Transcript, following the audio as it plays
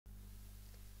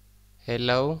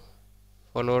Hello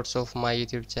followers of my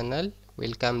YouTube channel,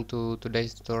 welcome to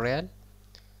today's tutorial.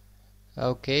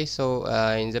 Okay, so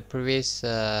in the previous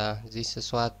this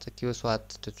SWAT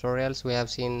QSWAT tutorials we have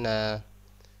seen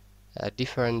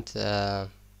different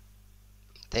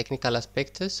technical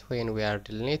aspects when we are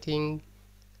delineating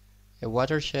a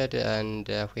watershed and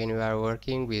when we are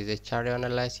working with a chart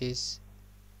analysis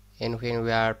and when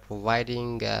we are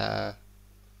providing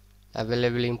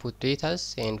available input data,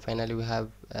 and finally we have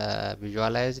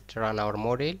visualized run our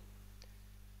model,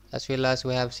 as well as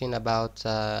we have seen about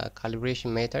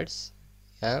calibration methods.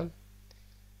 Yeah,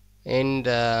 and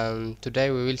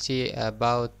today we will see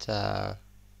about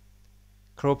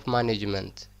crop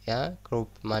management. Yeah,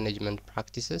 crop management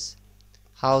practices,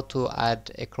 how to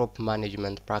add a crop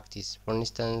management practice. For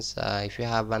instance, if you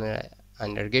have an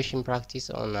irrigation practice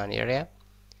on an area,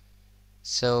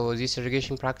 so this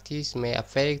irrigation practice may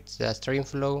affect the stream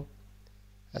flow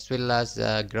as well as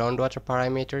the groundwater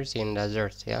parameters in the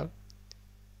desert. Yeah,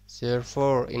 so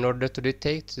therefore in order to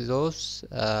detect those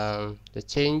the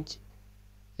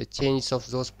changes of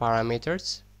those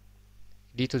parameters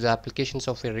due to the applications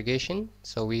of irrigation,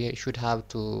 so we should have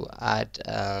to add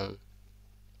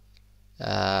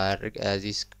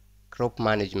this crop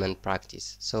management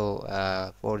practice. So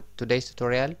for today's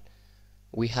tutorial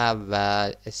we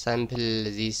have sample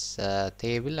this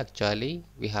table. Actually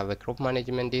we have a crop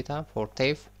management data for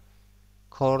teff,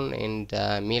 corn and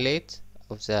millet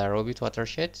of the Robit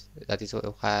watershed. That is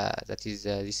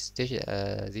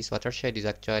this watershed is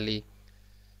actually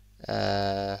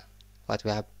what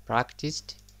we have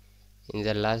practiced in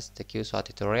the last QSWAT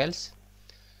tutorials.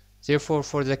 Therefore,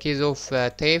 for the case of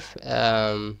teff,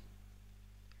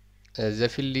 the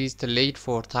field is tillaged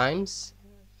 4 times.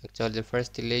 Actually, the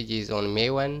first tillage is on May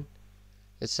 1,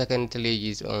 the second tillage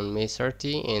is on May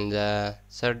 30, and the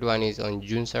third one is on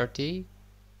June 30,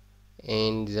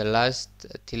 and the last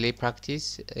tillage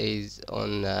practice is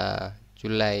on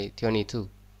July 22.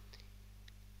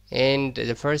 And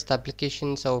the first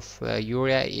applications of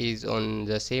urea is on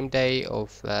the same day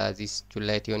of this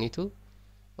July 22.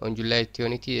 On July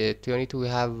 22 we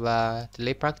have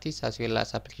tillage practice as well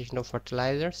as application of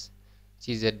fertilizers, which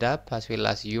is a DAP as well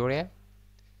as urea,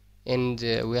 and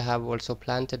we have also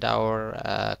planted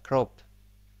our crop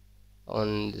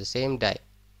on the same day.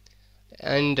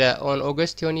 And on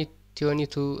August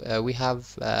 2022 we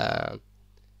have the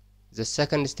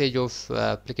second stage of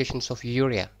applications of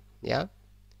urea. Yeah,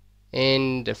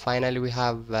 and finally we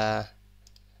have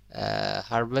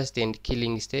harvest and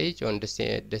killing stage on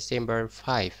December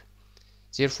 5.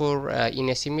 Therefore in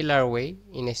a similar way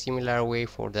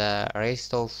for the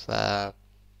rest of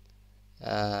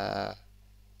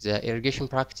the irrigation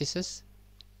practices,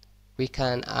 we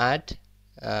can add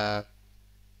and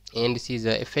see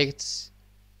the effects.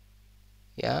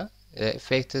 Yeah, the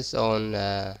effects on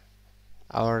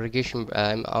our irrigation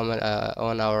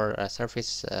on our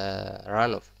surface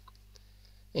runoff.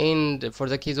 And for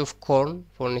the case of corn,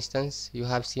 for instance, you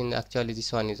have seen actually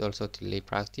this one is also tillage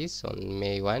practice on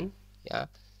May 1. Yeah,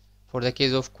 for the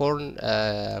case of corn,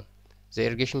 the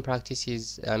irrigation practice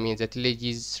is, the tillage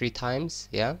is 3 times.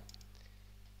 Yeah,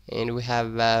 and we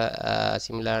have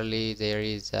similarly there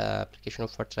is application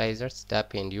of fertilizers,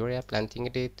 DAP and urea, planting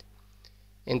date,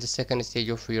 and the second stage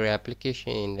of urea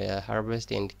application in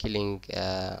harvest and killing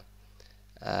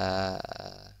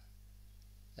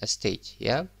stage.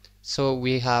 Yeah, so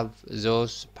we have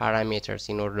those parameters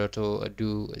in order to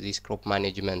do this crop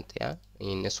management, yeah,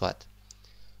 in SWAT.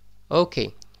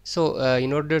 Okay, so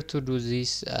in order to do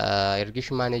this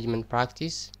irrigation management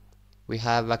practice, we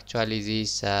have actually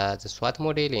this the SWAT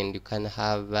model, and you can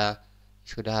have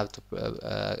should have to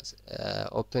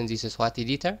open this SWAT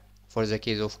editor for the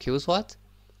case of QSWAT.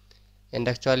 And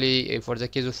actually for the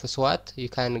case of SWAT, you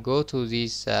can go to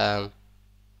this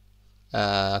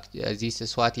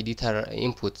SWAT editor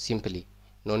input simply,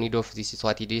 no need of this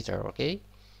SWAT editor. Okay,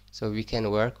 so we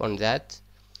can work on that.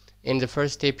 And the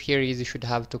first step here is you should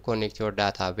have to connect your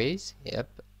database. Yep,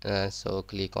 so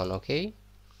click on OK,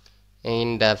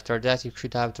 and after that you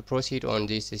should have to proceed on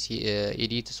this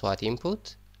edit SWAT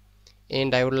input.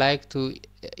 And I would like to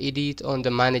edit on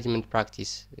the management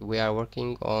practice. We are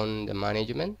working on the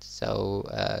management, so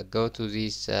go to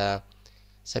this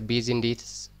subbasin data.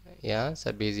 Yeah,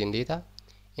 subbasin data,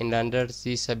 and under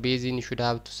this subbasin you should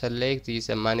have to select this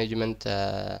management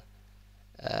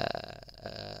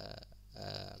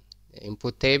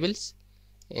input tables,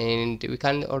 and we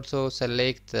can also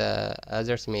select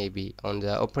others. Maybe on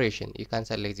the operation you can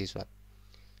select this one.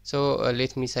 So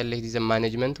let me select this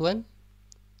management one,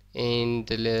 and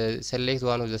select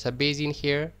one of the subbasin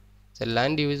here, the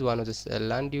land use, one of the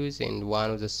land use, and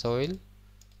one of the soil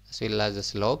as well as the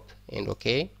slope. And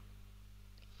okay,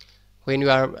 when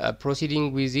you are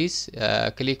proceeding with this,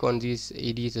 click on this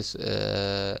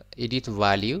edit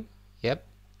value, yep,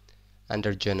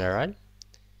 under general,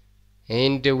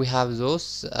 and we have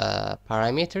those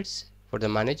parameters for the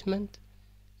management.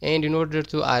 And in order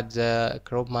to add the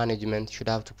crop management, you should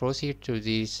have to proceed to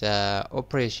this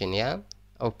operation, yeah,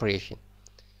 operation.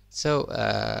 So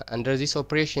under this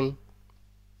operation,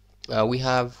 we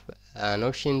have an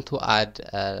option to add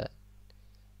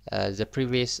the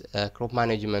previous crop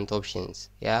management options,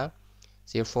 yeah.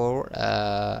 Therefore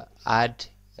add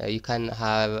you can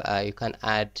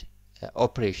add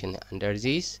operation under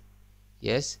this.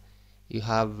 Yes, you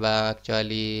have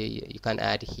actually you can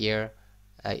add here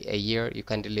a year, you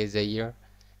can delete the year,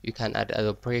 you can add other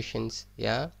operations,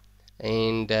 yeah,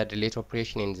 and delete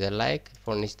operation in the like.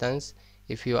 For instance,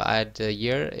 if you add a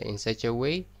year in such a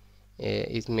way,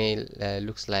 it may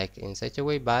looks like in such a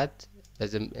way, but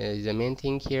the main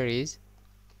thing here is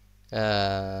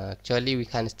actually we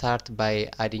can start by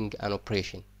adding an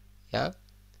operation, yeah.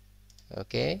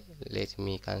 Okay, let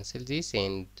me cancel this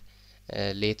and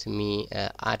let me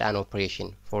add an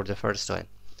operation for the first one.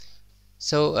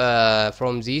 So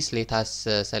from this, let us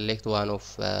select one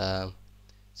of the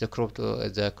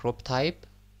crop type.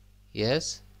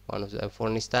 Yes, one of the, for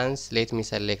instance, let me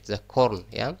select the corn,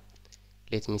 yeah.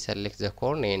 Let me select the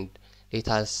corn and let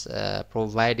us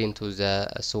provide into the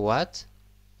SWAT.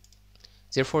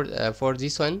 Therefore for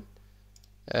this one,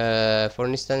 for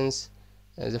instance,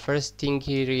 the first thing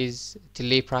here is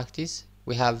tillage practice.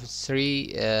 We have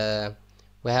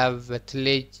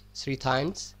tillage 3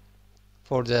 times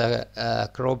for the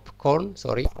crop corn,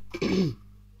 sorry.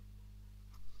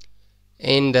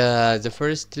 And the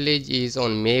first tillage is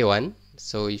on May 1,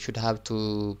 so you should have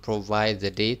to provide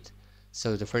the date.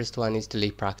 So the first one is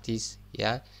tillage practice,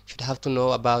 yeah. You should have to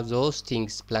know about those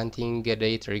things: planting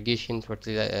date, irrigation,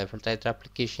 fertilizer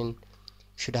application.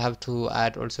 Should have to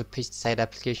add also pesticide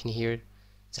application here,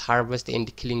 the harvest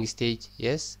and killing stage.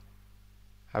 Yes,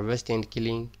 harvest and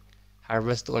killing.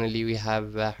 Harvest only, we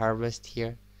have harvest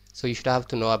here. So you should have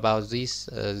to know about these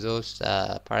those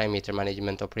parameter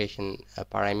management operation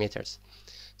parameters.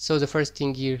 So the first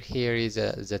thing here is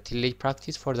the tillage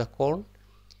practice for the corn,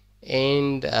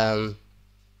 and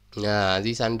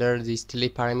this under this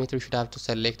tillage parameter you should have to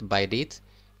select by date,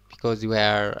 because we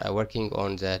are working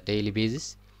on the daily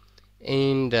basis.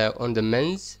 And on the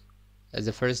months,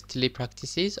 the first tillage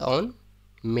practices on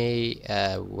May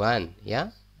 1,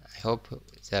 yeah. I hope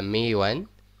it's a May 1.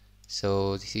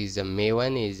 So this is the May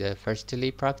 1 is the first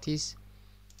tillage practice,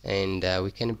 and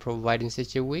we can provide in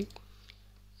such a way.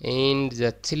 And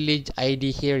the tillage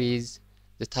ID here is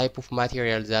the type of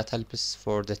material that helps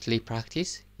for the tillage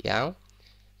practice, yeah.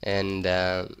 And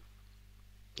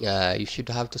you should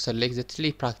have to select the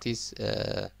tillage practice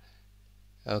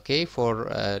okay,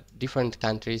 for different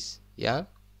countries, yeah.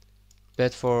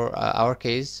 But for our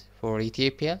case, for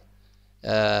Ethiopia,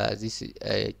 this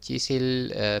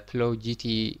TSL Plow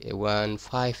GT1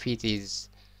 5 feet is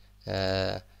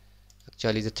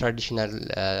actually the traditional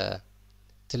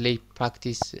tillage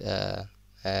practice,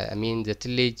 I mean the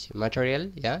tillage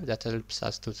material, yeah, that helps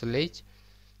us to tillage.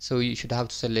 So you should have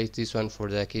to select this one for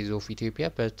the case of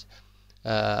Ethiopia. But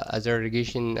other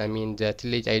irrigation, I mean the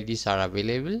tillage IDs are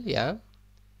available, yeah.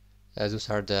 Those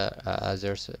are the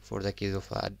others for the case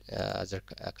of other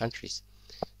countries.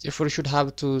 Therefore you should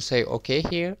have to say okay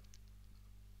here.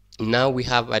 Now we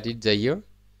have added the year,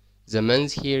 the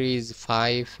month here is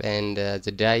 5, and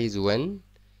the day is 1,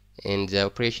 and the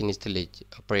operation is tillage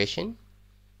operation.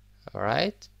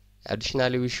 Alright,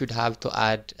 additionally we should have to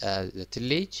add the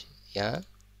tillage, yeah,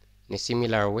 in a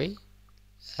similar way.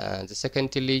 The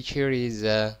second tillage here is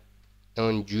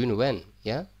on June 1,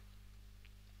 yeah.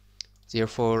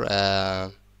 Therefore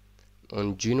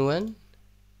on June 1,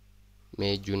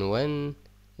 June 1,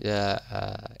 the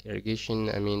irrigation,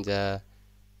 I mean the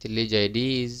tillage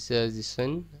ID is this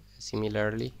one.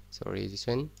 Similarly, sorry, this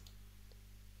one,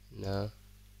 no,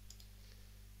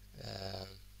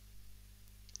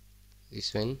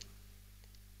 this one,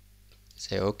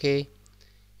 say okay.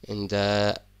 And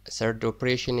the third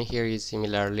operation here is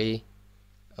similarly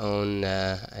on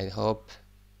I hope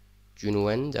June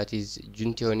 1, that is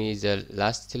June 20 is the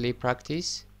last tillage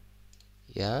practice,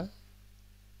 yeah,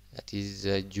 that is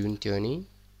June 20.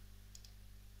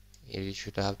 Here you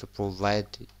should have to provide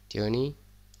 20,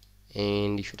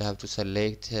 and you should have to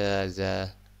select the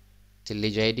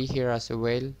tillage ID here as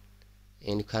well,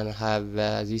 and you can have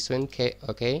this one,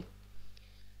 okay.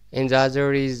 And the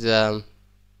other is the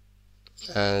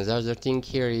other thing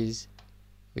here is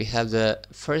we have the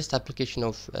first application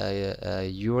of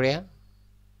urea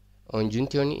on June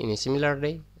 20 in a similar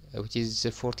day, which is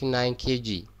 49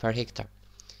 kg per hectare.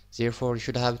 Therefore, you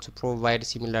should have to provide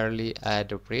similarly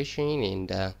operation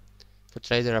and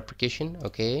fertilizer application.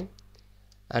 Okay,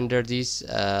 under this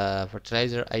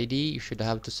fertilizer ID, you should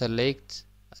have to select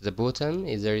at the bottom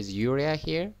is there is urea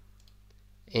here,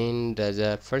 and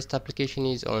the first application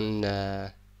is on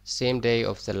same day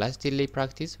of the last daily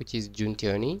practice, which is June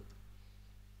 20,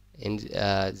 and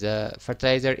the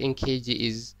fertilizer in kg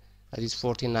is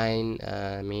 49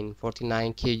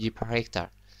 49 kg per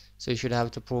hectare. So you should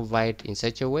have to provide in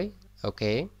such a way.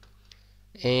 Okay,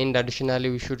 and additionally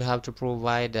we should have to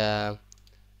provide a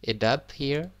DAP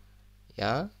here.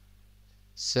 Yeah,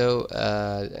 so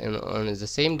on the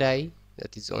same day,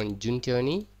 that is on June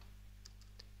 20,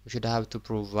 we should have to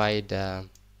provide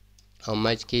how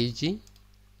much kg,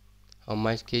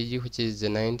 which is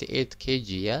 98 kg.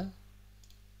 Yeah,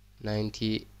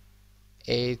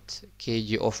 98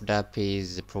 kg of DAP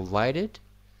is provided,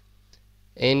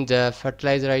 and the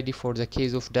fertilizer ID for the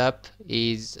case of DAP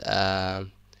is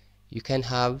you can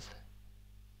have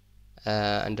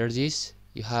under this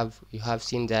you have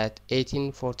seen that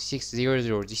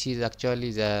 184600. This is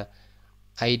actually the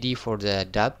ID for the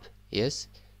DAP. Yes,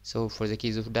 so for the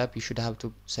case of DAP you should have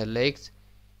to select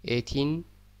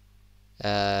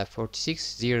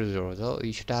 184600. So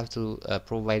you should have to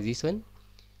provide this one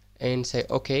and say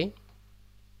okay.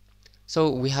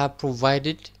 So we have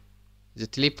provided the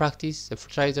telepractice, the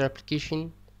fertilizer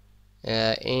application,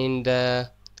 and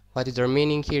what is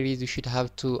remaining here is you should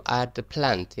have to add the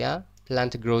plant. Yeah,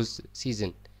 plant growth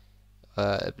season.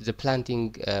 The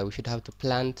planting we should have to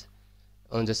plant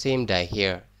on the same day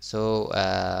here. So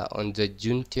on the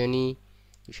June 20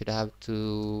 we should have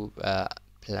to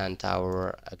plant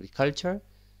our agriculture,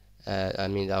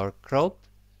 our crop.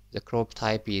 The crop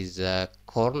type is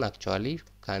corn. Actually, you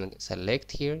can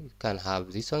select here, you can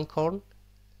have this one, corn.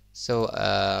 So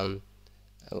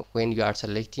when you are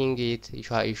selecting it, you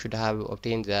should have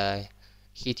obtained the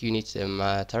heat units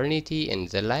maternity and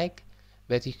the like,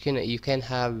 but you can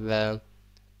have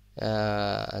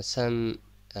some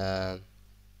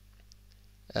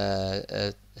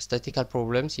statistical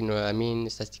problems,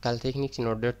 statistical techniques in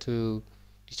order to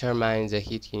determine the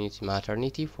heat unit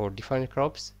maternity for different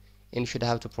crops, and you should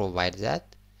have to provide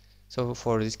that. So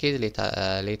for this case, let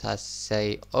us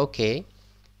say okay,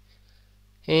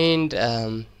 and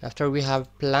after we have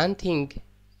planting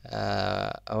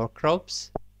our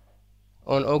crops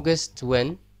on August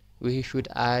 1, we should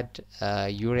add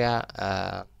urea.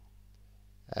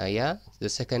 Yeah, the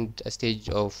second stage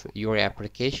of urea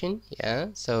application. Yeah,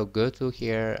 so go to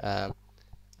here,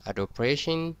 add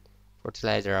operation,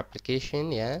 fertilizer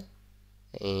application. Yeah,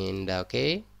 and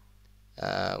okay,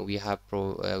 we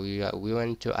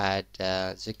want to add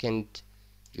second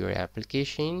urea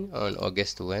application on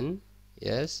August 1.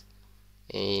 Yes,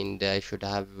 and I should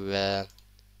have to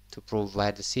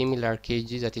provide a similar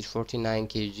kg, that is 49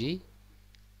 kg.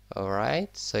 All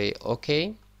right, say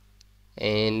okay,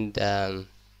 and the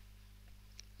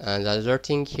other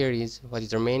thing here is what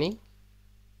is remaining: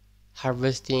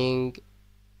 harvesting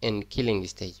and killing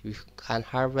stage. We can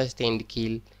harvest and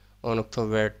kill on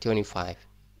October 25.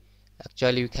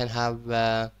 Actually, we can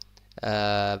have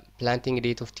planting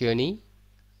date of 20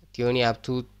 up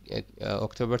to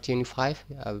October 25.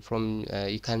 From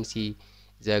you can see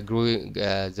the growing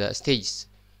the stages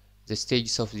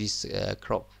of this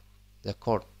crop, the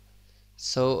corn.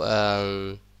 So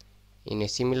in a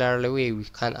similar way, we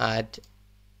can add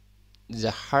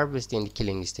the harvest and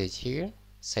killing stage here.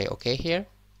 Say okay here,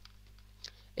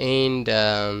 and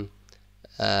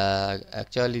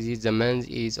actually the month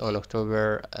is on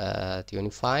October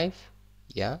 25.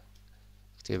 Yeah,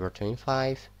 October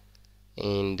 25,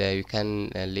 and you can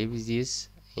leave this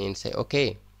and say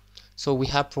okay. So we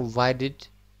have provided,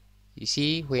 you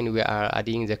see, when we are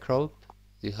adding the crop,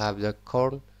 you have the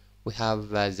corn, we have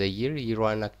the year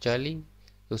 1. Actually,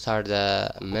 those are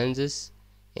the months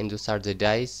and those are the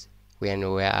days when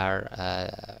we are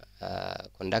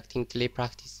conducting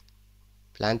telepractice,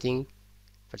 planting,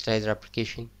 fertilizer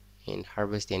application, and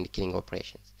harvest and killing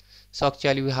operations. So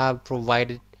actually we have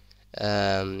provided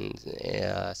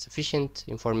sufficient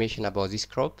information about this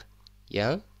crop.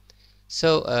 Yeah,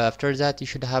 so after that you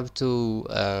should have to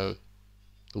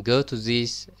go to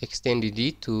this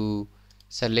extended to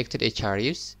selected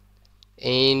HRUs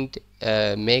and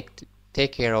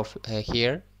take care of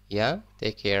here. Yeah,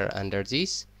 take care under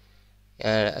this.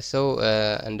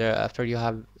 After you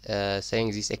have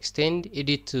saying this extend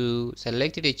edit to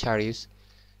selected HRUs,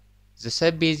 the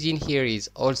sub-basin here is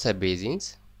all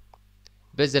sub-basins,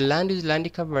 but the land use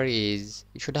land cover is,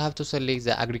 you should have to select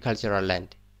the agricultural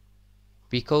land,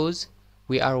 because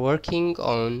we are working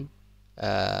on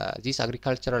these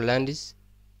agricultural lands,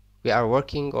 we are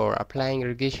working or applying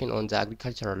irrigation on the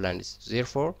agricultural lands.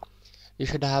 Therefore, you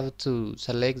should have to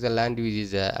select the land which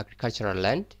is agricultural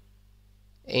land,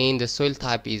 and the soil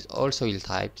type is all soil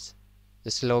types,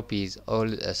 the slope is all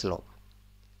slope.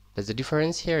 But the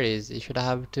difference here is you should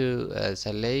have to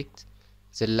select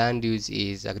the land use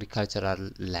is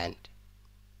agricultural land.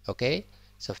 Okay,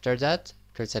 so after that,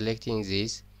 after selecting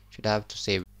this, you should have to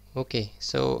save. Okay,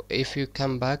 so if you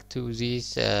come back to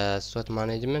this SWAT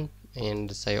management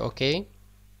and say okay,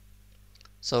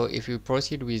 so if you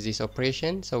proceed with this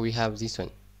operation, so we have this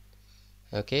one.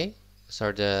 Okay,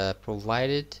 so the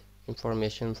provided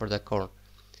information for the corn.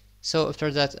 So after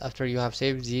that, after you have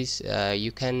saved this,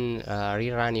 you can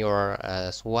rerun your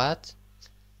SWAT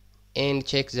and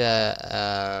check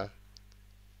the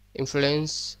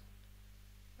influence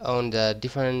on the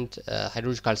different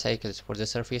hydrological cycles for the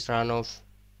surface runoff,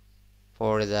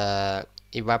 for the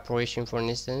evaporation, for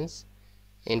instance,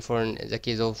 and for the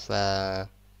case of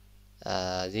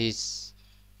this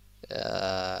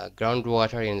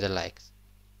groundwater in the lakes.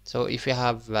 So if you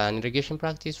have an irrigation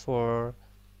practice for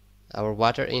our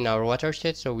water in our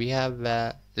watershed, so we have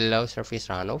low surface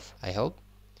runoff. I hope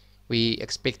we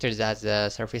expected that the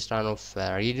surface runoff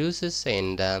reduces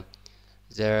and the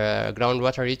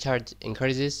groundwater recharge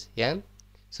increases. Yeah,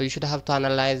 so you should have to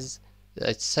analyze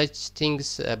such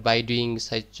things by doing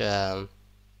such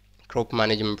crop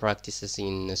management practices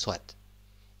in SWAT.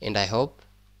 And I hope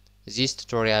this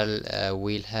tutorial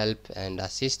will help and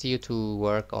assist you to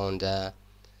work on the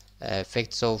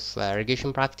effects of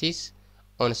irrigation practice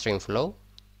on stream flow,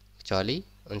 actually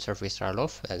on surface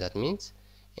runoff, that means,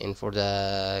 and for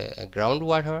the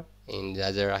groundwater and the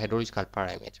other hydrological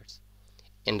parameters.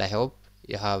 And I hope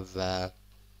you have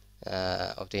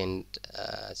obtained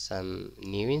some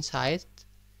new insight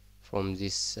from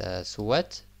this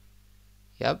SWAT.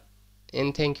 Yep,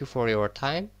 and thank you for your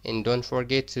time, and don't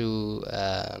forget to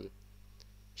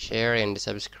share and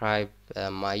subscribe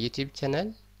my YouTube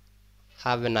channel.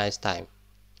 Have a nice time.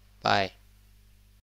 Bye.